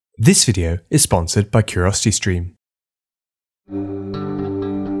This video is sponsored by CuriosityStream.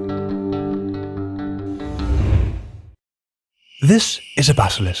 This is a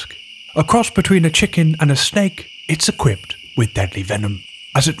basilisk. A cross between a chicken and a snake, it's equipped with deadly venom.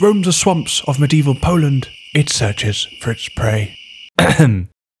 As it roams the swamps of medieval Poland, it searches for its prey.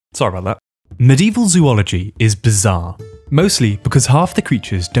 Sorry about that. Medieval zoology is bizarre, mostly because half the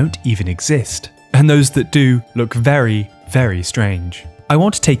creatures don't even exist, and those that do look very, very strange. I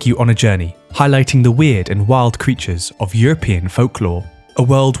want to take you on a journey, highlighting the weird and wild creatures of European folklore, a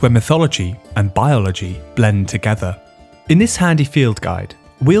world where mythology and biology blend together. In this handy field guide,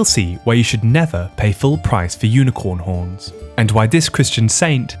 we'll see why you should never pay full price for unicorn horns, and why this Christian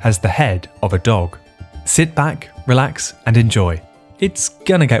saint has the head of a dog. Sit back, relax, and enjoy. It's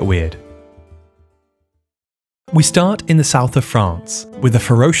gonna get weird. We start in the south of France with a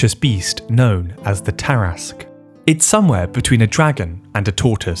ferocious beast known as the Tarasque. It's somewhere between a dragon and a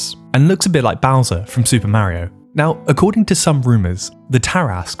tortoise, and looks a bit like Bowser from Super Mario. Now, according to some rumours, the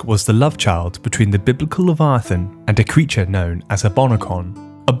Tarasque was the love child between the biblical Leviathan and a creature known as a bonacon,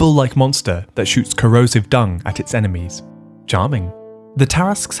 a bull-like monster that shoots corrosive dung at its enemies. Charming. The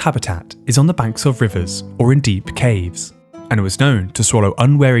Tarasque's habitat is on the banks of rivers or in deep caves, and it was known to swallow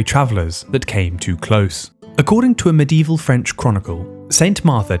unwary travellers that came too close. According to a medieval French chronicle, Saint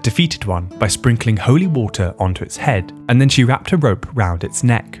Martha defeated one by sprinkling holy water onto its head, and then she wrapped a rope round its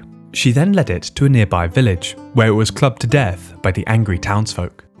neck. She then led it to a nearby village, where it was clubbed to death by the angry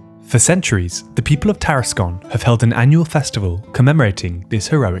townsfolk. For centuries, the people of Tarasque have held an annual festival commemorating this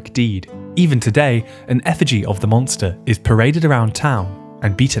heroic deed. Even today, an effigy of the monster is paraded around town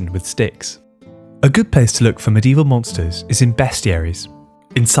and beaten with sticks. A good place to look for medieval monsters is in bestiaries,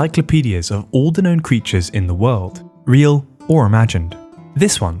 encyclopedias of all the known creatures in the world, real or imagined.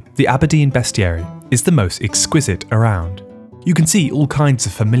 This one, the Aberdeen Bestiary, is the most exquisite around. You can see all kinds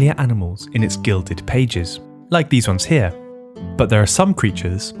of familiar animals in its gilded pages, like these ones here. But there are some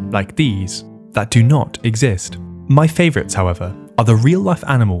creatures, like these, that do not exist. My favourites, however, are the real-life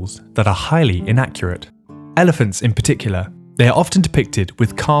animals that are highly inaccurate. Elephants in particular, they are often depicted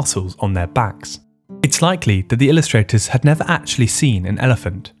with castles on their backs. It's likely that the illustrators had never actually seen an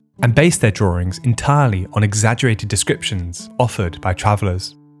elephant, and based their drawings entirely on exaggerated descriptions offered by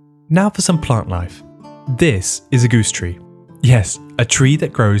travellers. Now for some plant life. This is a goose tree. Yes, a tree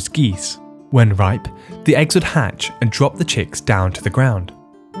that grows geese. When ripe, the eggs would hatch and drop the chicks down to the ground.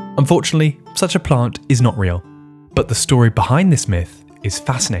 Unfortunately, such a plant is not real, but the story behind this myth is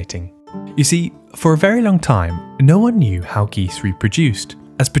fascinating. You see, for a very long time, no one knew how geese reproduced,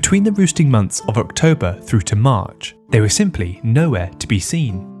 as between the roosting months of October through to March, they were simply nowhere to be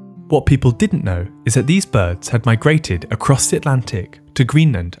seen. What people didn't know is that these birds had migrated across the Atlantic to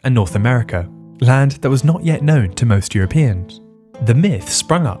Greenland and North America, land that was not yet known to most Europeans. The myth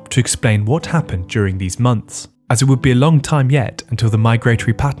sprung up to explain what happened during these months, as it would be a long time yet until the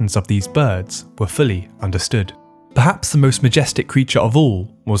migratory patterns of these birds were fully understood. Perhaps the most majestic creature of all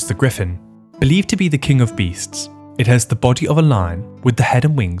was the griffin. Believed to be the king of beasts, it has the body of a lion with the head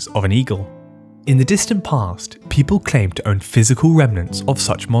and wings of an eagle. In the distant past, people claimed to own physical remnants of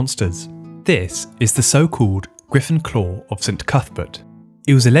such monsters. This is the so-called Griffin Claw of St. Cuthbert.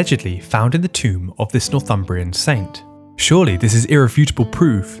 It was allegedly found in the tomb of this Northumbrian saint. Surely this is irrefutable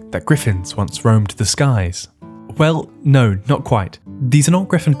proof that griffins once roamed the skies. Well, no, not quite. These are not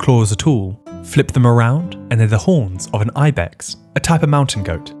griffin claws at all. Flip them around and they're the horns of an ibex, a type of mountain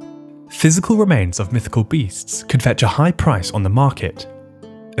goat. Physical remains of mythical beasts could fetch a high price on the market,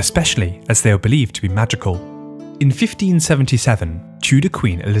 especially as they are believed to be magical. In 1577, Tudor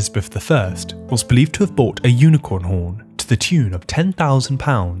Queen Elizabeth I was believed to have bought a unicorn horn to the tune of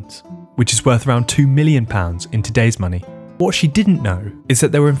 £10,000, which is worth around £2 million in today's money. What she didn't know is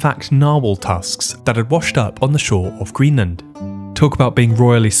that there were in fact narwhal tusks that had washed up on the shore of Greenland. Talk about being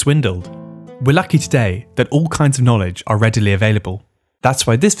royally swindled. We're lucky today that all kinds of knowledge are readily available. That's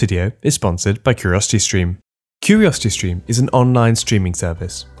why this video is sponsored by CuriosityStream. CuriosityStream is an online streaming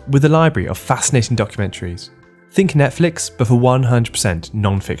service with a library of fascinating documentaries. Think Netflix, but for 100%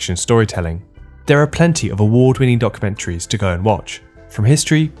 non-fiction storytelling. There are plenty of award-winning documentaries to go and watch, from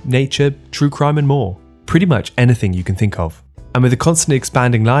history, nature, true crime and more. Pretty much anything you can think of. And with a constantly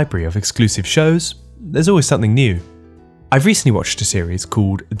expanding library of exclusive shows, there's always something new. I've recently watched a series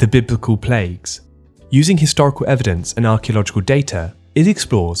called The Biblical Plagues. Using historical evidence and archaeological data, it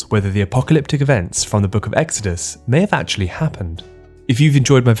explores whether the apocalyptic events from the book of Exodus may have actually happened. If you've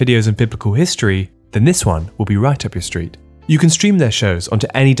enjoyed my videos on biblical history, then this one will be right up your street. You can stream their shows onto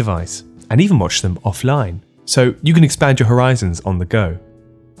any device, and even watch them offline, so you can expand your horizons on the go.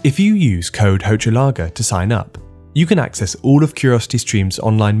 If you use code HOCHELAGA to sign up, You can access all of CuriosityStream's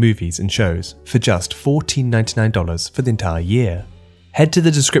online movies and shows for just $14.99 for the entire year. Head to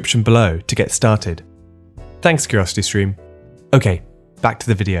the description below to get started. Thanks CuriosityStream. Okay, back to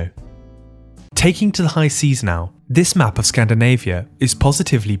the video. Taking to the high seas now, this map of Scandinavia is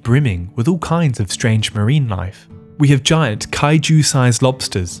positively brimming with all kinds of strange marine life. We have giant kaiju-sized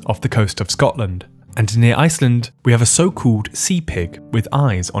lobsters off the coast of Scotland, and near Iceland we have a so-called sea pig with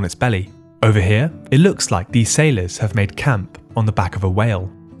eyes on its belly. Over here, it looks like these sailors have made camp on the back of a whale.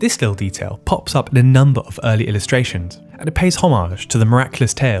 This little detail pops up in a number of early illustrations, and it pays homage to the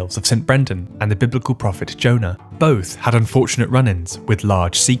miraculous tales of St. Brendan and the biblical prophet Jonah. Both had unfortunate run-ins with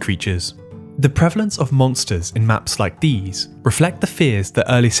large sea creatures. The prevalence of monsters in maps like these reflect the fears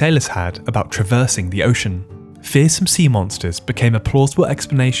that early sailors had about traversing the ocean. Fearsome sea monsters became a plausible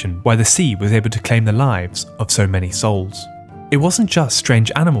explanation why the sea was able to claim the lives of so many souls. It wasn't just strange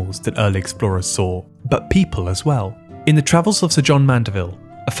animals that early explorers saw, but people as well. In the Travels of Sir John Mandeville,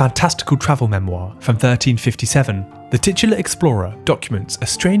 a fantastical travel memoir from 1357, the titular explorer documents a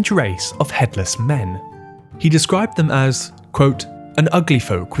strange race of headless men. He described them as, quote, an ugly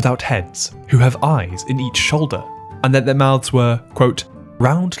folk without heads, who have eyes in each shoulder, and that their mouths were, quote,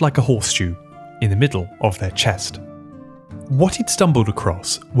 round like a horseshoe, in the middle of their chest. What he'd stumbled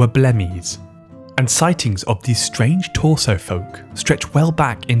across were Blemmyes, and sightings of these strange torso folk stretch well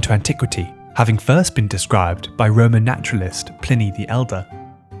back into antiquity, having first been described by Roman naturalist Pliny the Elder.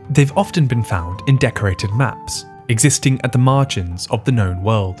 They've often been found in decorated maps, existing at the margins of the known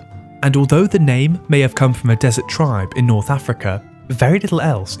world, and although the name may have come from a desert tribe in North Africa, very little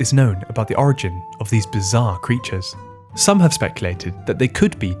else is known about the origin of these bizarre creatures. Some have speculated that they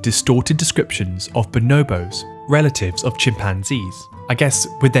could be distorted descriptions of bonobos, relatives of chimpanzees, I guess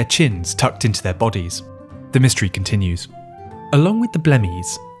with their chins tucked into their bodies. The mystery continues. Along with the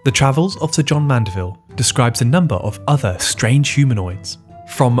Blemmyes, the Travels of Sir John Mandeville describes a number of other strange humanoids,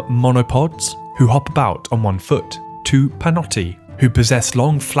 from monopods, who hop about on one foot, to panotti, who possess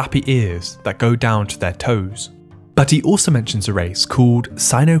long flappy ears that go down to their toes. But he also mentions a race called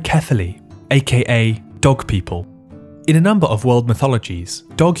Cynocephali, aka dog people. In a number of world mythologies,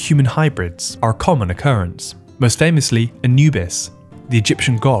 dog-human hybrids are a common occurrence, most famously Anubis, the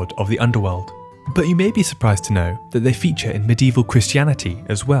Egyptian god of the underworld. But you may be surprised to know that they feature in medieval Christianity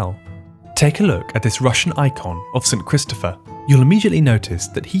as well. Take a look at this Russian icon of St. Christopher. You'll immediately notice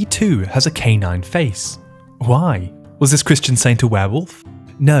that he too has a canine face. Why? Was this Christian saint a werewolf?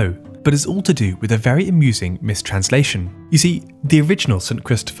 No, but it's all to do with a very amusing mistranslation. You see, the original St.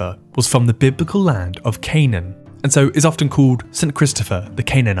 Christopher was from the biblical land of Canaan, and so is often called St. Christopher the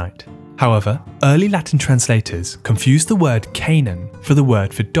Canaanite. However, early Latin translators confused the word Canaan for the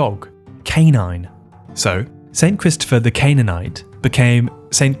word for dog, canine. So, St. Christopher the Canaanite became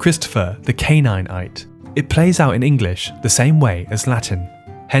St. Christopher the Canineite. It plays out in English the same way as Latin.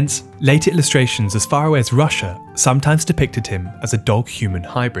 Hence, later illustrations as far away as Russia sometimes depicted him as a dog-human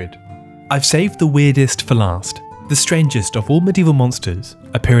hybrid. I've saved the weirdest for last. The strangest of all medieval monsters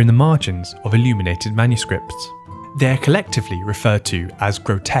appear in the margins of illuminated manuscripts. They are collectively referred to as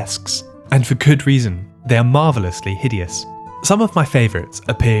grotesques, and for good reason. They are marvellously hideous. Some of my favourites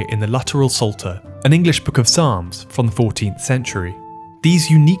appear in the Luttrell Psalter, an English book of psalms from the 14th century. These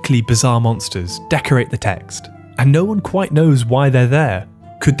uniquely bizarre monsters decorate the text, and no one quite knows why they're there.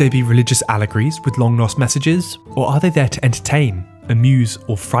 Could they be religious allegories with long-lost messages, or are they there to entertain, amuse,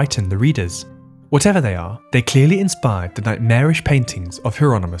 or frighten the readers? Whatever they are, they clearly inspired the nightmarish paintings of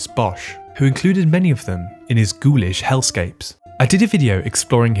Hieronymus Bosch, who included many of them in his ghoulish hellscapes. I did a video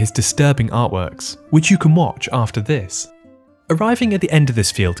exploring his disturbing artworks, which you can watch after this. Arriving at the end of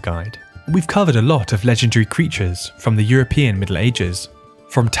this field guide, we've covered a lot of legendary creatures from the European Middle Ages.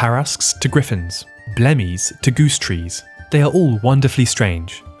 From Tarasques to Griffins, Blemmyes to Goose Trees, they are all wonderfully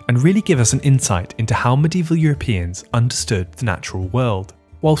strange and really give us an insight into how medieval Europeans understood the natural world.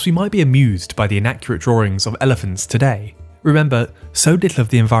 Whilst we might be amused by the inaccurate drawings of elephants today, remember, so little of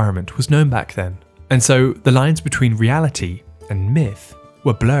the environment was known back then, and so the lines between reality and myth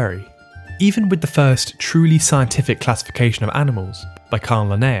were blurry. Even with the first truly scientific classification of animals by Carl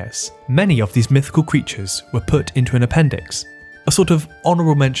Linnaeus, many of these mythical creatures were put into an appendix, a sort of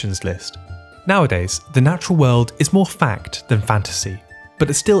honourable mentions list. Nowadays, the natural world is more fact than fantasy, but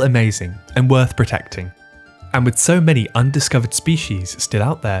it's still amazing and worth protecting. And with so many undiscovered species still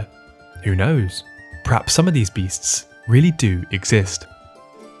out there, who knows? Perhaps some of these beasts really do exist.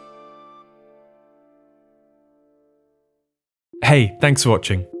 Hey, thanks for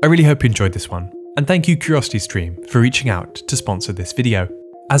watching. I really hope you enjoyed this one. And thank you CuriosityStream for reaching out to sponsor this video.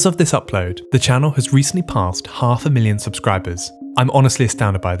 As of this upload, the channel has recently passed 500,000 subscribers. I'm honestly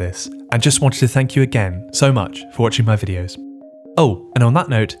astounded by this, and just wanted to thank you again so much for watching my videos. Oh, and on that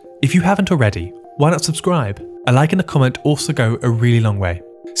note, if you haven't already, why not subscribe? A like and a comment also go a really long way.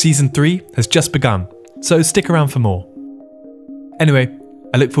 Season 3 has just begun, so stick around for more. Anyway,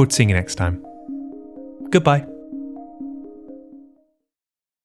 I look forward to seeing you next time. Goodbye.